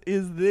Sugars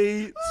is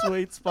the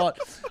sweet spot.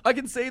 I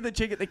can see the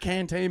chick at the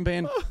canteen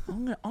being,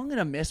 I'm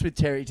gonna mess with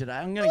Terry today.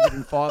 I'm gonna give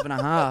him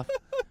 5.5.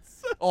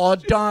 Oh,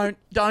 don't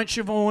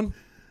Siobhan.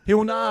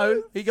 He'll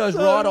know. He goes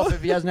right off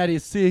if he hasn't had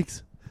his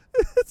 6.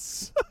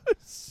 It's so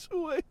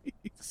sweet.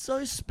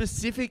 So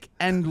specific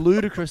and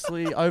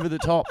ludicrously over the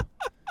top.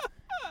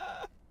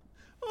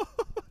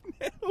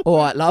 All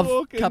right, love,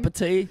 cup of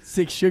tea,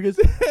 6 Sugars.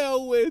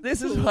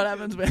 This is what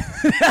happens when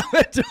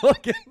we're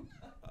talking.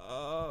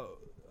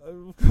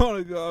 I'm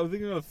gonna go. I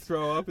think I'm gonna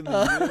throw up in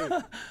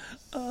the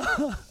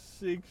mood.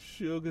 6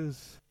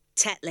 Sugars.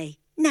 Tetley,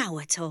 now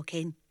we're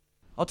talking.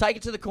 I'll take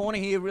it to the corner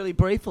here really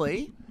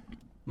briefly.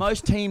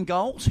 Most team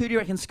goals. Who do you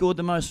reckon scored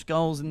the most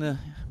goals in the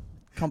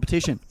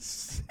competition?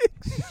 6.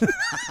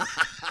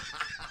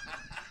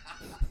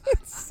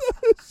 That's so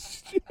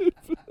stupid.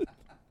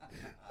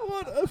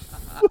 What a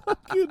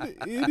fucking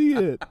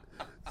idiot.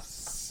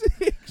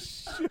 6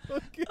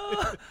 Sugars.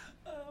 Oh,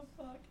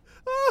 fuck.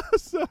 Oh,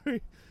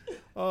 sorry.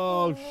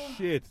 Oh,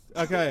 shit.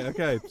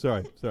 Okay.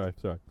 Sorry.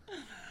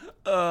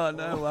 Oh,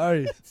 no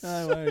worries.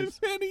 No worries.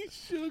 So many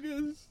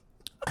sugars.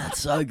 That's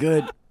so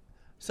good.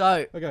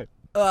 So, okay.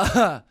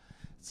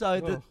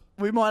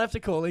 We might have to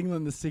call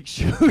England the 6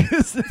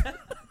 Sugars.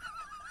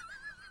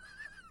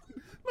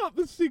 Not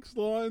the 6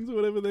 lions or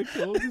whatever they're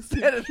called.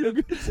 Instead of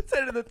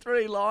the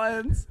 3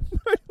 lions.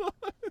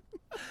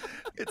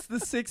 It's the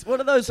 6. What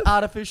are those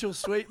artificial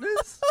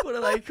sweeteners? What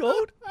are they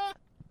called?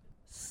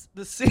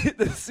 The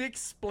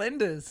 6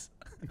 Splendors.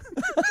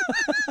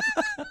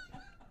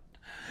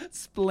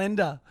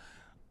 Splendor.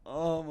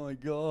 Oh my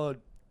God.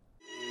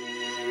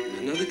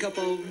 Another cup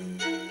of...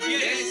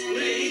 Yes,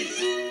 please.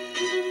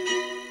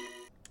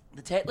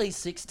 The Tetley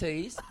 6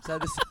 teas. So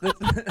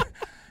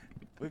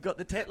we've got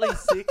the Tetley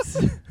 6.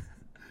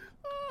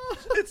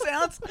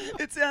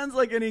 It sounds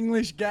like an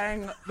English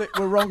gang that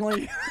were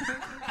wrongly...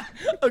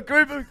 a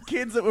group of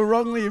kids that were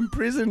wrongly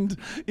imprisoned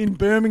in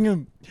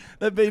Birmingham.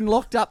 They've been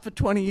locked up for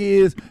 20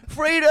 years.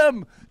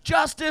 Freedom!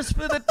 Justice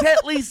for the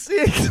Tetley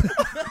 6!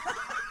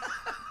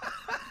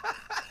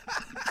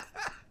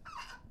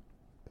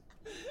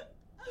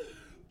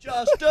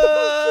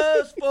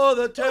 Justice for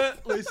the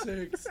Tetley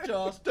 6!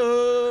 Justice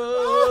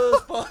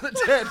for the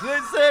Tetley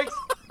 6!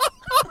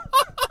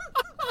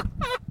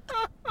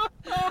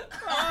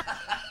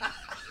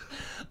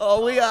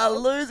 Oh, we are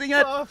losing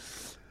it.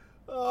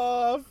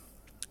 Oh,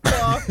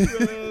 fuck,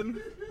 man.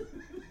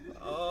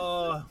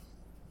 Oh.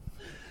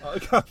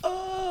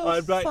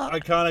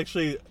 I can't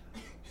actually...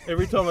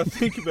 Every time I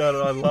think about it,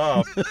 I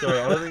laugh. Sorry,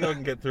 I don't think I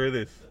can get through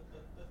this.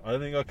 I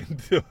don't think I can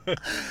do it.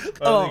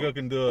 I think I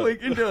can do it. We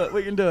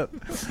can do it.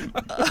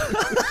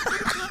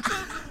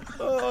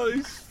 Oh,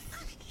 these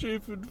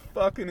stupid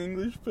fucking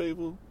English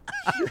people.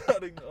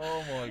 Shutting.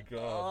 Oh, my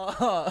God.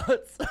 Oh,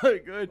 it's so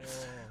good.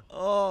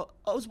 Oh,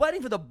 I was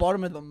waiting for the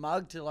bottom of the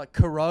mug to like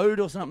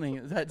corrode or something.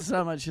 It had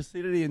so much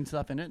acidity and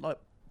stuff in it. Like,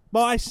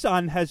 my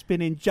son has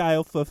been in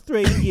jail for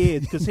 3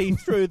 years because he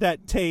threw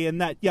that tea in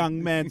that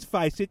young man's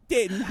face. It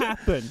didn't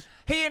happen.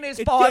 He and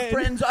his 5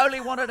 friends only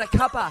wanted a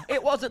cuppa.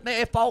 It wasn't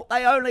their fault.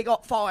 They only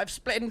got 5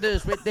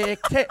 Splendors with their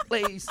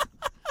Tetleys.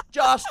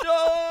 Justice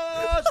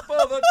for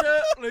the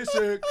Tetley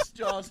 6.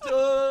 Justice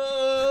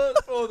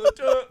for the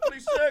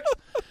Tetley 6.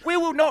 We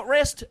will not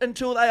rest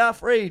until they are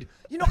freed.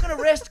 You're not going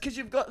to rest because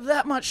you've got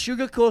that much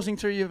sugar coursing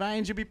through your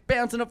veins. You'll be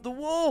bouncing off the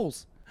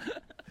walls.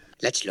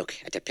 Let's look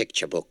at a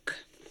picture book.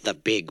 The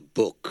big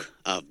book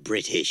of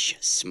British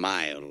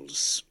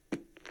smiles.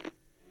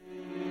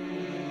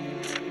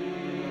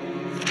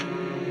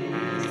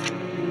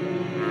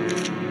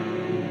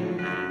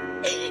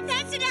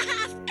 That's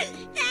enough!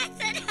 That's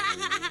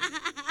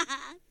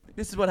enough!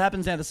 This is what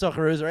happens now the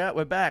Socceroos are out.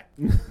 We're back.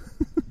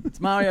 It's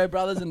Mario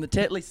Brothers and the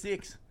Tetley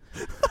 6.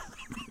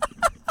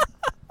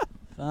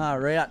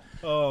 Far out.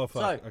 Oh,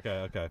 fuck. So,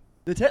 Okay.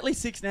 The Tetley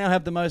 6 now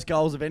have the most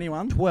goals of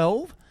anyone,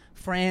 12.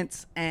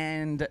 France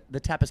and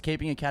the Tapas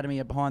Keeping Academy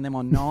are behind them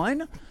on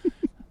 9.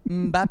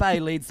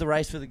 Mbappe leads the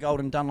race for the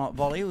Golden Dunlop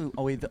volley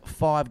with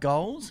 5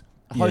 goals.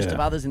 A host of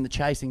others in the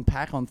chasing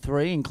pack on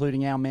 3,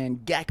 including our man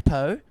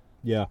Gakpo.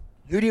 Yeah.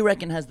 Who do you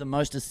reckon has the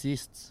most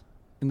assists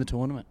in the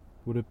tournament?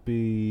 Would it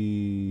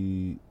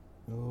be...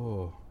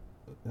 Oh.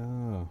 Do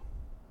you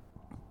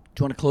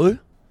want a clue?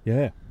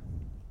 Yeah.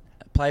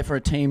 Play for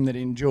a team that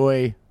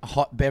enjoy a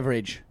hot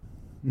beverage.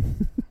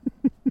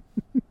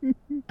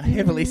 A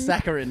heavily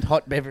saccharine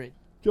hot beverage.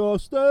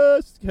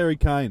 Justice! Harry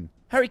Kane.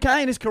 Harry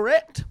Kane is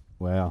correct.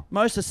 Wow.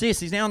 Most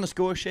assists. He's now on the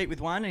score sheet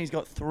with 1, and he's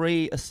got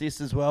 3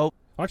 assists as well.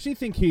 I actually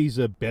think he's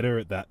better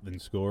at that than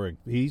scoring.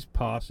 His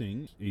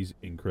passing is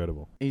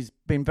incredible. He's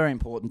been very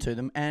important to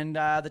them. And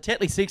the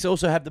Tetley 6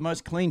 also have the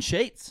most clean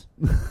sheets,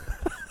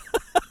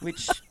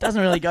 which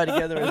doesn't really go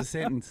together as a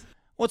sentence.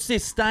 What's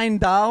this, stain,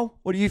 Dale?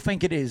 What do you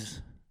think it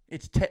is?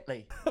 It's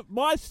Tetley.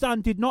 My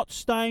son did not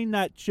stain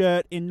that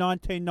shirt in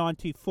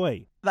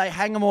 1993. They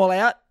hang them all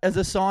out as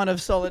a sign of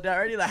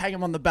solidarity. They hang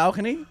them on the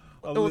balcony.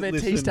 All their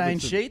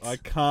tea-stained sheets. I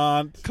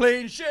can't.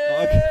 Clean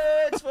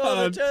sheets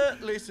for the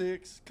Tetley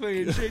 6.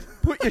 Clean sheets.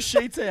 Put your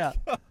sheets out.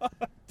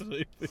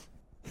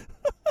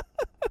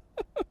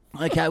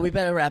 Okay, we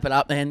better wrap it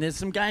up then. There's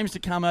some games to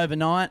come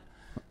overnight.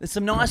 There's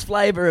some nice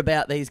flavour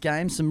about these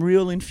games, some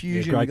real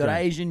infusion. We've got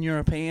Asian,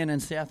 European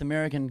and South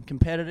American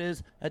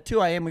competitors. At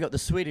 2 a.m, we've got the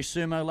Swedish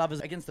sumo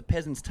lovers against the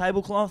peasants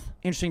tablecloth.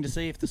 Interesting to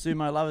see if the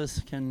sumo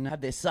lovers can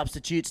have their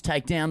substitutes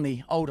take down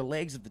the older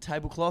legs of the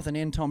tablecloth and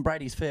end Tom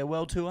Brady's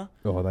farewell tour.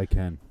 Oh, they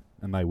can,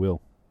 and they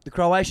will. The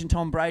Croatian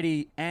Tom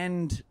Brady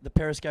and the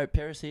Periscope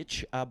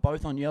Perisic are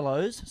both on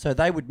yellows, so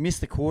they would miss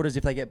the quarters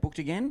if they get booked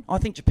again. I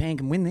think Japan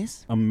can win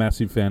this. I'm a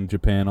massive fan of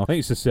Japan. I think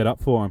it's a set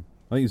up for them.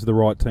 I think it's the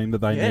right team that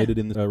they needed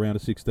in the round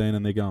of 16,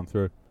 and they're going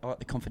through. I like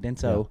the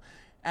Confidenzo.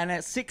 Yeah. And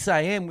at 6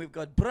 a.m, we've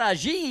got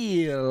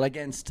Brazil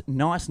against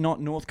nice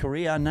not North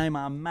Korea.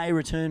 Neymar may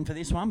return for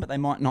this one, but they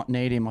might not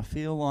need him. I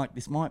feel like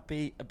this might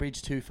be a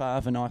bridge too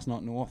far for nice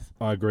not North.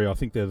 I agree. I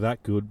think they're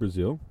that good,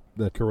 Brazil.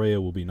 The Korea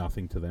will be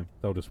nothing to them.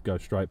 They'll just go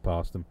straight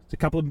past them. It's a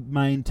couple of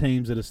main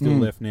teams that are still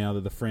left now.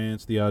 They're the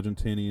France, the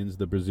Argentinians,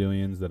 the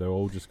Brazilians that are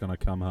all just going to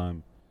come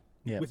home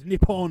with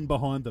Nippon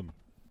behind them.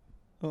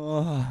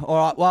 Oh, all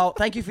right. Well,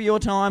 thank you for your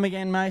time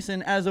again,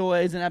 Mason. As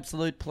always, an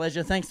absolute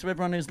pleasure. Thanks to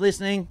everyone who's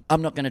listening.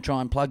 I'm not going to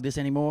try and plug this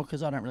anymore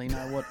because I don't really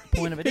know what the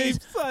point of it is.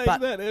 Keep saying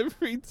that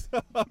every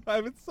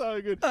time. It's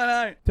so good. I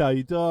know. Tell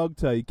your dog,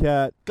 tell your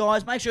cat.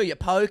 Guys, make sure you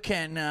poke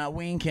and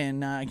wink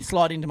and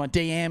slide into my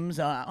DMs.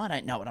 I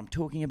don't know what I'm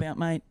talking about,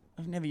 mate.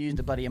 I've never used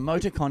a bloody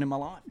emoticon in my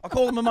life. I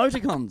call them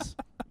emoticons,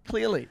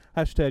 clearly.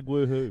 Hashtag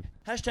woohoo.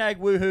 Hashtag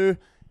woohoo.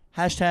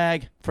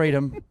 Hashtag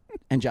freedom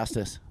and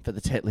justice for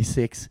the Tetley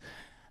Six.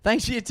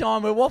 Thanks for your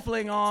time. We're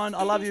waffling on.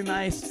 I love you,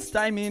 Mace.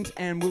 Stay mint,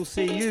 and we'll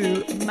see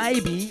you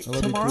maybe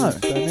tomorrow. You too.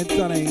 Stay mint,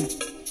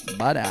 Sonny.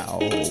 Bye now.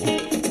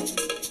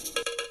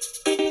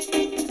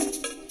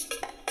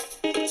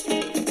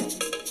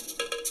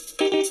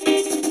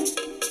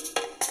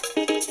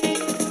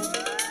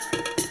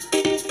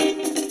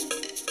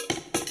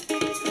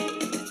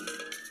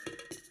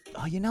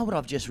 Oh, you know what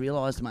I've just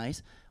realised,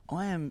 Mace?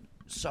 I am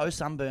so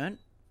sunburnt.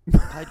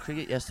 Played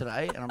cricket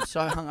yesterday, and I'm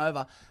so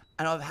hungover,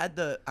 and I've had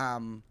the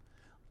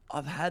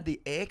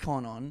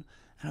aircon on,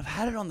 and I've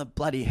had it on the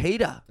bloody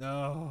heater.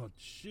 Oh,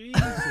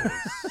 Jesus.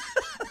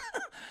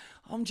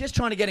 I'm just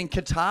trying to get in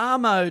Qatar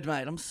mode,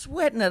 mate. I'm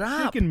sweating it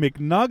up. Chicken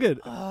McNugget.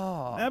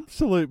 Oh.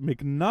 Absolute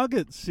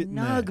McNugget sitting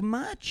there. Nug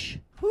much.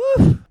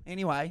 Whew.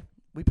 Anyway,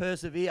 we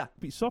persevere.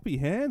 Soppy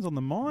hands on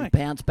the mic. We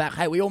bounce back.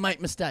 Hey, we all make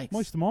mistakes.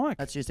 Moist the mic.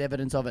 That's just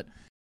evidence of it.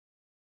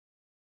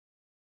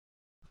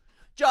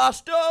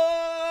 Justice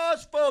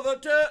for the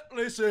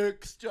Tetley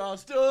Six.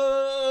 Justice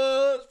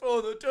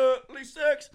for the Tetley Six.